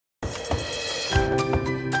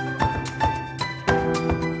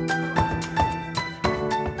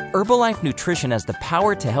Herbalife Nutrition has the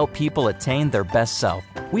power to help people attain their best self.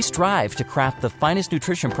 We strive to craft the finest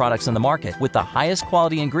nutrition products on the market with the highest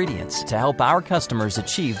quality ingredients to help our customers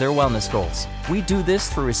achieve their wellness goals. We do this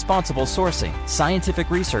through responsible sourcing, scientific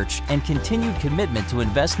research, and continued commitment to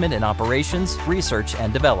investment in operations, research,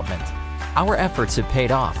 and development. Our efforts have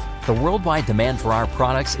paid off. The worldwide demand for our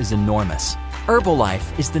products is enormous.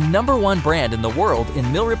 Herbalife is the #1 brand in the world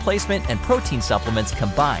in meal replacement and protein supplements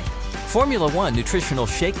combined. Formula One Nutritional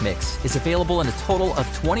Shake Mix is available in a total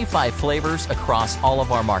of 25 flavors across all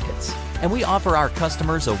of our markets. And we offer our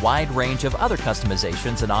customers a wide range of other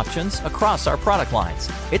customizations and options across our product lines.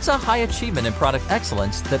 It's a high achievement in product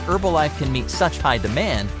excellence that Herbalife can meet such high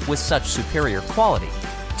demand with such superior quality.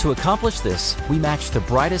 To accomplish this, we match the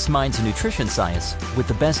brightest minds in nutrition science with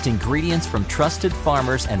the best ingredients from trusted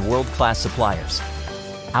farmers and world-class suppliers.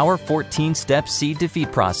 Our 14-step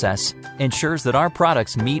seed-to-feed process ensures that our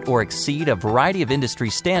products meet or exceed a variety of industry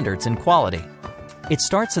standards in quality. It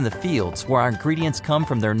starts in the fields where our ingredients come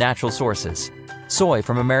from their natural sources. Soy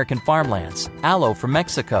from American farmlands, aloe from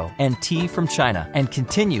Mexico, and tea from China, and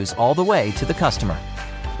continues all the way to the customer.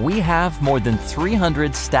 We have more than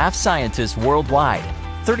 300 staff scientists worldwide,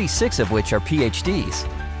 36 of which are PhDs.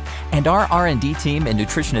 And our R&D team and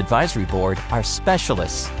Nutrition Advisory Board are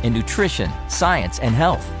specialists in nutrition, science, and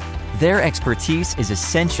health. Their expertise is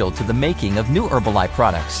essential to the making of new Herbalife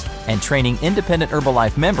products and training independent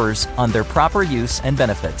Herbalife members on their proper use and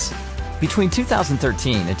benefits. Between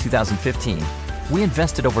 2013 and 2015, we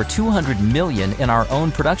invested over $200 million in our own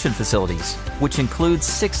production facilities, which includes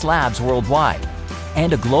 6 labs worldwide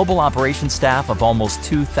and a global operations staff of almost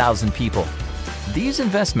 2,000 people. These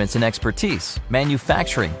investments in expertise,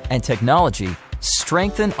 manufacturing, and technology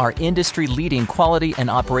strengthen our industry-leading quality and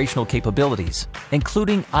operational capabilities,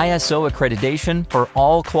 including ISO accreditation for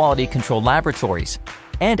all quality control laboratories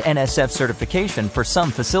and NSF certification for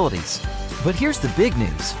some facilities. But here's the big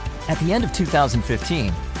news. At the end of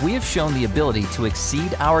 2015, we have shown the ability to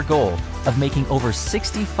exceed our goal of making over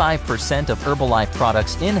 65% of Herbalife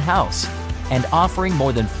products in-house and offering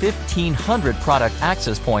more than 1,500 product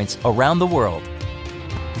access points around the world.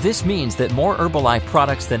 This means that more Herbalife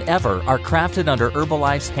products than ever are crafted under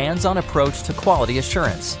Herbalife's hands-on approach to quality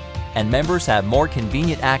assurance, and members have more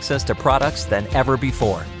convenient access to products than ever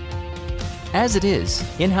before. As it is,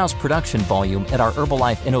 in-house production volume at our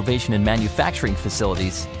Herbalife Innovation and Manufacturing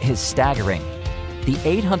facilities is staggering. The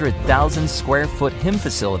 800,000 square foot HIM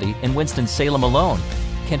facility in Winston-Salem alone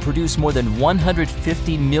can produce more than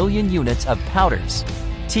 150 million units of powders,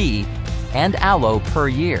 tea, and aloe per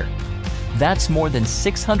year. That's more than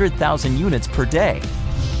 600,000 units per day.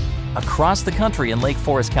 Across the country in Lake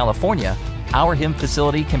Forest, California, our HIM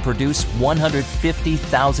facility can produce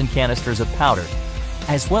 150,000 canisters of powder,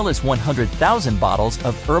 as well as 100,000 bottles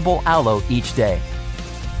of herbal aloe each day.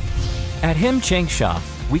 At HIM Changsha,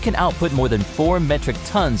 we can output more than 4 metric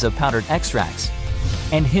tons of powdered extracts,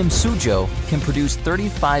 and HIM Suzhou can produce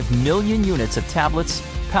 35 million units of tablets,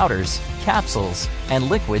 powders, capsules, and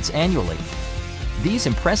liquids annually. These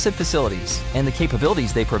impressive facilities and the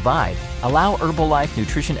capabilities they provide allow Herbalife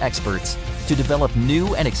nutrition experts to develop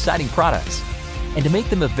new and exciting products and to make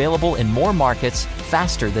them available in more markets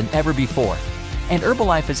faster than ever before. And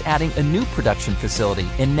Herbalife is adding a new production facility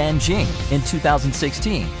in Nanjing in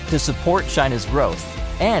 2016 to support China's growth,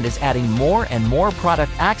 and is adding more and more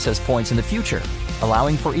product access points in the future,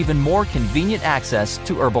 allowing for even more convenient access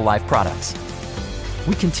to Herbalife products.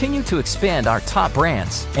 We continue to expand our top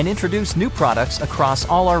brands and introduce new products across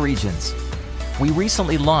all our regions. We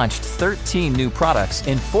recently launched 13 new products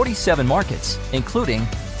in 47 markets, including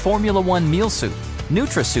Formula One Meal Soup,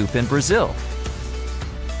 NutraSoup in Brazil,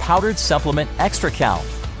 Powdered Supplement Extra Cal,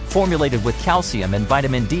 formulated with calcium and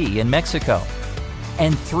vitamin D in Mexico,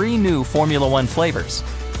 and 3 new Formula One flavors,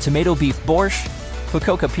 Tomato Beef Borscht,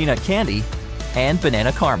 Fucoca Peanut Candy, and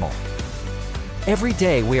Banana Caramel. Every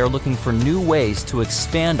day we are looking for new ways to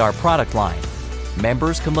expand our product line.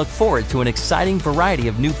 Members can look forward to an exciting variety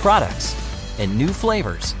of new products and new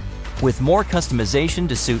flavors, with more customization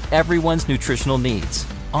to suit everyone's nutritional needs.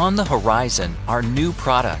 On the horizon are new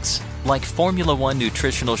products like Formula One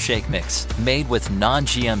Nutritional Shake Mix made with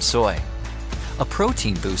non-GM soy, a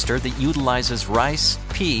protein booster that utilizes rice,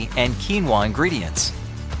 pea, and quinoa ingredients,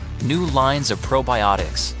 new lines of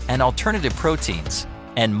probiotics and alternative proteins,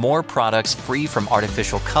 and more products free from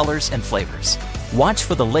artificial colors and flavors. Watch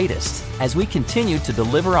for the latest as we continue to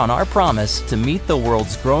deliver on our promise to meet the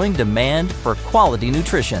world's growing demand for quality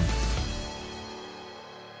nutrition.